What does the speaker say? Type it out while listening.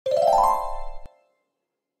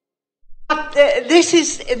But this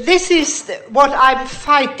is what I'm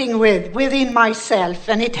fighting within myself,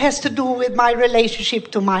 and it has to do with my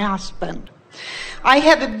relationship to my husband. I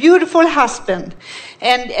have a beautiful husband,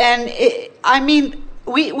 and I mean,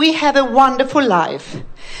 we have a wonderful life,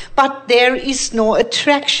 but there is no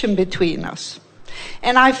attraction between us.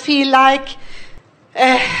 And I feel like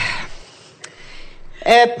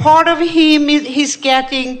part of him, he's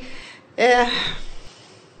getting...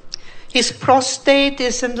 his prostate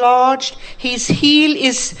is enlarged. His heel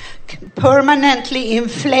is permanently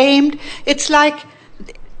inflamed. It's like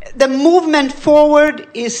the movement forward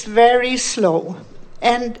is very slow.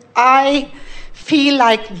 And I feel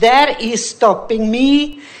like that is stopping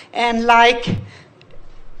me. And like,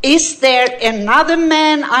 is there another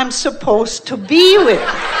man I'm supposed to be with?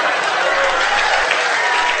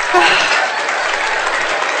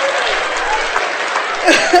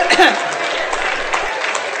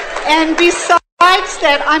 And besides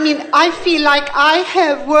that, I mean, I feel like I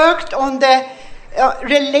have worked on the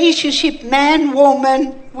relationship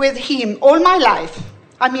man-woman with him all my life.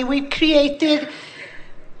 I mean, we've created...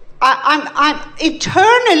 I'm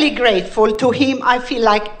eternally grateful to him. I feel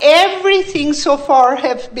like everything so far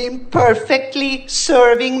has been perfectly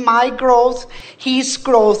serving my growth, his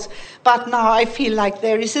growth. But now I feel like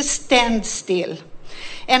there is a standstill.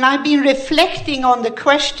 And I've been reflecting on the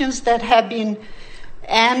questions that have been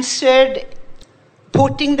answered,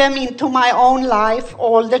 putting them into my own life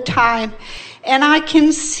all the time. And I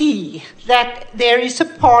can see that there is a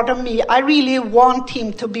part of me, I really want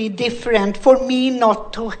him to be different, for me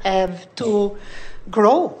not to have to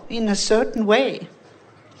grow in a certain way.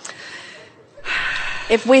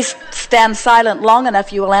 If we stand silent long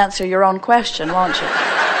enough, you will answer your own question, won't you?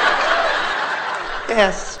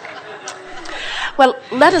 Yes. Well,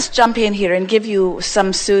 let us jump in here and give you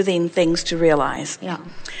some soothing things to realize. Yeah.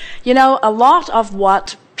 You know, a lot of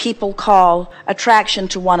what people call attraction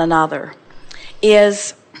to one another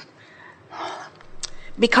is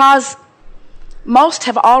because most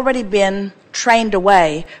have already been trained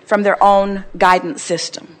away from their own guidance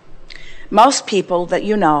system. Most people that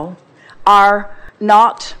you know are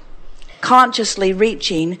not consciously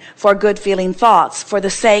reaching for good feeling thoughts for the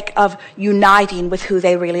sake of uniting with who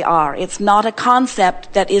they really are. It's not a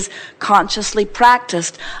concept that is consciously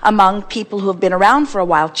practiced among people who have been around for a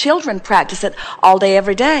while. Children practice it all day,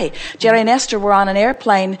 every day. Jerry and Esther were on an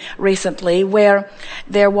airplane recently where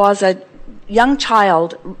there was a young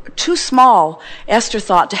child, too small, Esther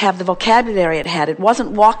thought, to have the vocabulary it had. It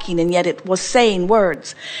wasn't walking, and yet it was saying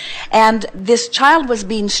words. And this child was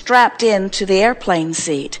being strapped into the airplane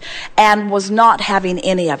seat and was not having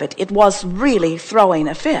any of it. It was really throwing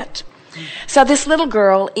a fit. So this little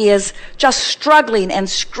girl is just struggling and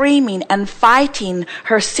screaming and fighting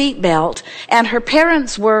her seatbelt, and her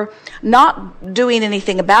parents were not doing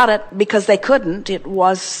anything about it because they couldn't. It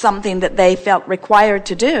was something that they felt required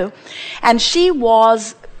to do. And she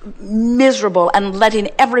was miserable and letting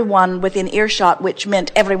everyone within earshot, which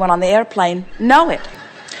meant everyone on the airplane, know it.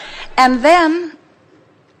 And then,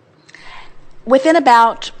 within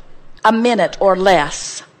about a minute or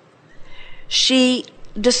less, she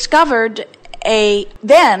discovered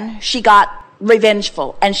then she got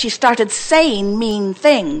revengeful, and she started saying mean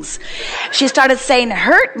things. She started saying,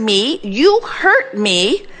 hurt me, you hurt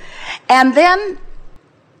me, and then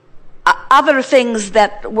other things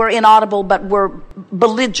that were inaudible but were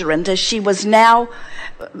belligerent, as she was now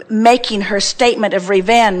making her statement of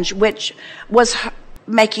revenge, which was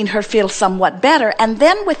making her feel somewhat better. And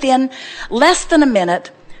then within less than a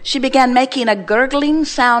minute, she began making a gurgling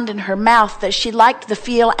sound in her mouth that she liked the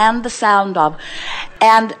feel and the sound of.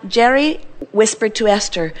 And Jerry whispered to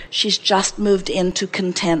Esther, she's just moved into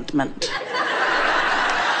contentment.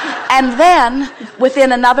 And then,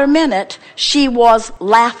 within another minute, she was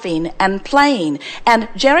laughing and playing. And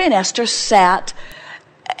Jerry and Esther sat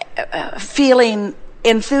feeling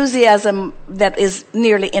enthusiasm that is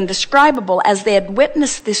nearly indescribable as they had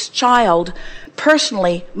witnessed this child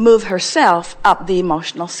personally move herself up the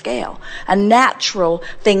emotional scale. A natural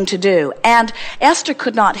thing to do. And Esther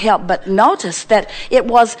could not help but notice that it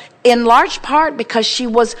was in large part because she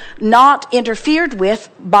was not interfered with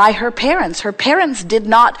by her parents. Her parents did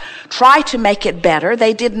not try to make it better.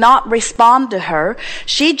 They did not respond to her.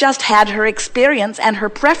 She just had her experience, and her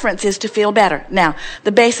preference is to feel better. Now,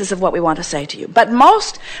 the basis of what we want to say to you. But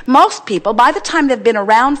most people, by the time they've been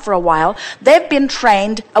around for a while, they've been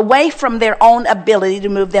trained away from their own own ability to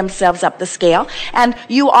move themselves up the scale. And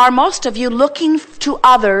most of you, looking to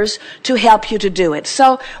others to help you to do it.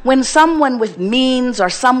 So when someone with means or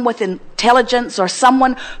someone with intelligence or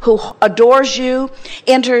someone who adores you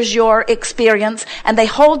enters your experience and they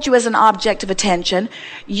hold you as an object of attention,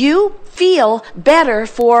 you feel better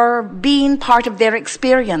for being part of their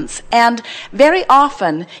experience. And very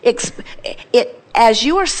often, as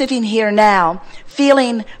you are sitting here now,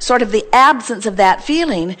 feeling sort of the absence of that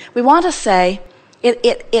feeling, we want to say,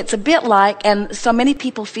 it's a bit like, and so many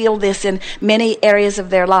people feel this in many areas of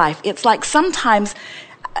their life, it's like sometimes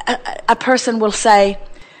a person will say,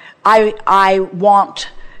 I want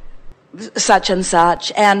such and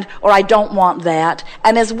such, or I don't want that.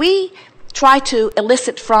 And as we try to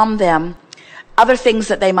elicit from them other things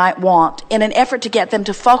that they might want in an effort to get them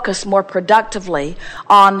to focus more productively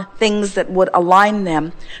on things that would align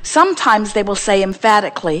them, sometimes they will say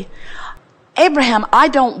emphatically, Abraham, I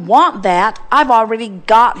don't want that. I've already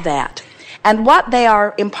got that. And what they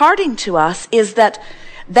are imparting to us is that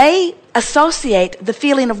they associate the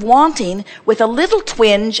feeling of wanting with a little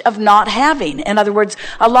twinge of not having. In other words,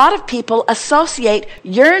 a lot of people associate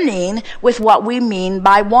yearning with what we mean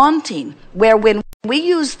by wanting, where when we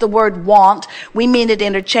use the word want, we mean it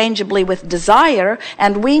interchangeably with desire,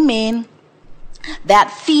 and we mean that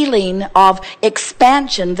feeling of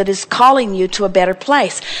expansion that is calling you to a better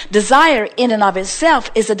place. Desire in and of itself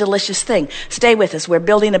is a delicious thing. Stay with us. We're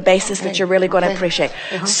building a basis that you're really going to appreciate.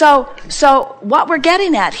 So what we're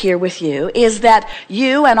getting at here with you is that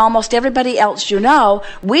you and almost everybody else you know,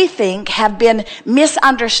 we think have been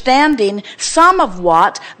misunderstanding some of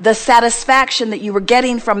what the satisfaction that you were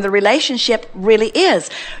getting from the relationship really is.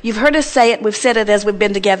 You've heard us say it, we've said it as we've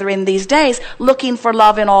been together in these days, looking for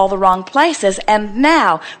love in all the wrong places. And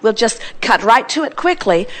now, we'll just cut right to it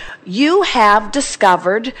quickly. You have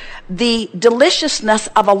discovered the deliciousness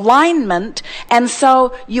of alignment, and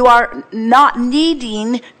so you are not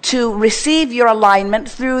needing to receive your alignment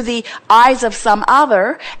through the eyes of some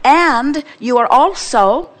other, and you are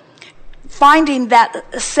also finding that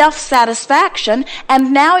self-satisfaction,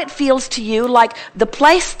 and now it feels to you like the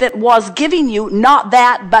place that was giving you not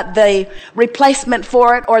that, but the replacement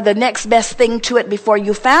for it or the next best thing to it before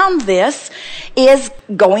you found this is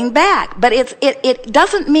going back. But it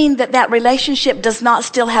doesn't mean that that relationship does not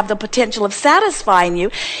still have the potential of satisfying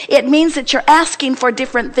you. It means that you're asking for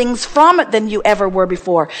different things from it than you ever were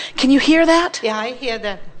before. Can you hear that? Yeah, I hear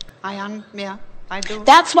that. Yeah. I do.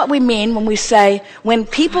 That's what we mean when we say, when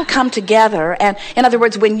people come together, and in other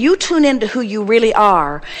words, when you tune into who you really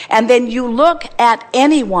are, and then you look at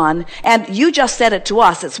anyone, and you just said it to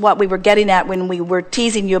us, it's what we were getting at when we were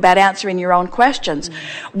teasing you about answering your own questions.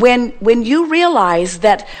 When you realize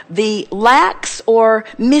that the lacks or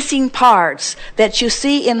missing parts that you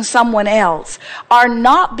see in someone else are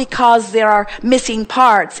not because there are missing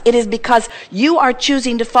parts, it is because you are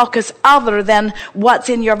choosing to focus other than what's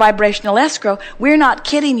in your vibrational escrow. We're not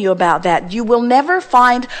kidding you about that. You will never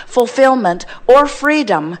find fulfillment or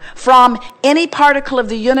freedom from any particle of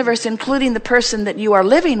the universe, including the person that you are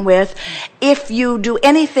living with, if you do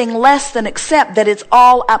anything less than accept that it's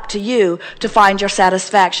all up to you to find your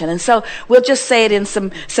satisfaction. And so we'll just say it in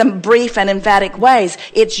some brief and emphatic ways.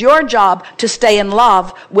 It's your job to stay in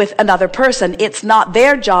love with another person. It's not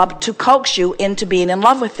their job to coax you into being in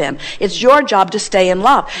love with them. It's your job to stay in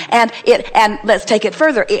love. And let's take it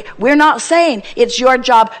further. We're not saying it's your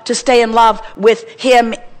job to stay in love with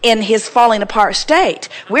him in his falling apart state.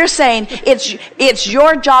 We're saying it's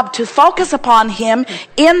your job to focus upon him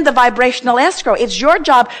in the vibrational escrow. It's your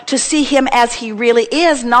job to see him as he really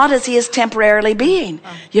is, not as he is temporarily being,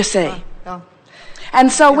 you see. And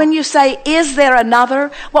so when you say, is there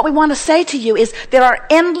another? What we want to say to you is there are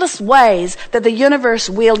endless ways that the universe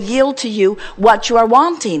will yield to you what you are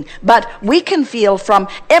wanting. But we can feel from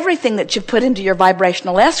everything that you've put into your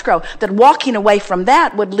vibrational escrow that walking away from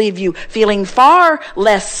that would leave you feeling far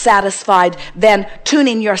less satisfied than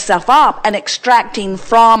tuning yourself up and extracting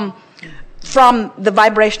from the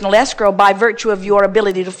vibrational escrow by virtue of your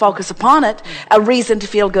ability to focus upon it a reason to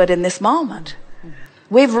feel good in this moment.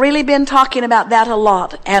 We've really been talking about that a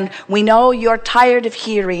lot, and we know you're tired of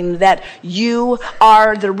hearing that you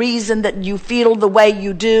are the reason that you feel the way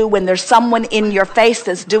you do when there's someone in your face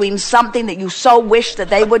that's doing something that you so wish that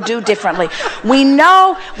they would do differently. We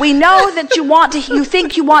know that you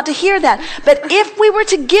think you want to hear that, but if we were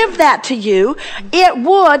to give that to you, it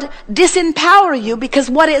would disempower you, because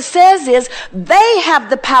what it says is they have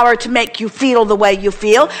the power to make you feel the way you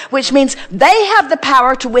feel, which means they have the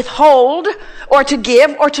power to withhold or to give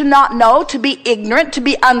live or to not know, to be ignorant, to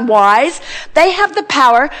be unwise. They have the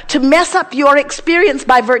power to mess up your experience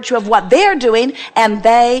by virtue of what they're doing, and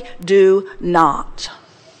they do not.